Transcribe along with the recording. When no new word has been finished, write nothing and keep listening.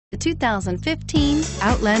The 2015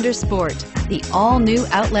 Outlander Sport. The all-new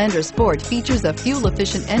Outlander Sport features a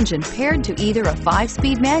fuel-efficient engine paired to either a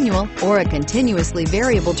 5-speed manual or a continuously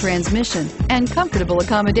variable transmission, and comfortable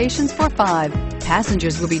accommodations for 5.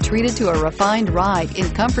 Passengers will be treated to a refined ride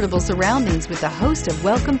in comfortable surroundings with a host of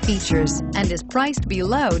welcome features, and is priced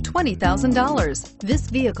below $20,000. This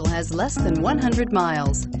vehicle has less than 100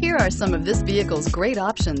 miles. Here are some of this vehicle's great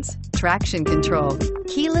options: traction control,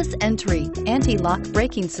 keyless entry, anti-lock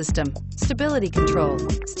braking system, stability control,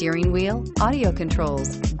 steering wheel audio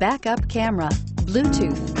controls, backup camera,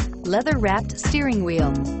 Bluetooth, leather-wrapped steering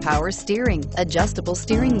wheel, power steering, adjustable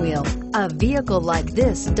steering wheel. A vehicle like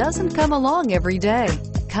this doesn't come along every day.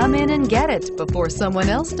 Come in and get it before someone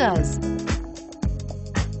else does.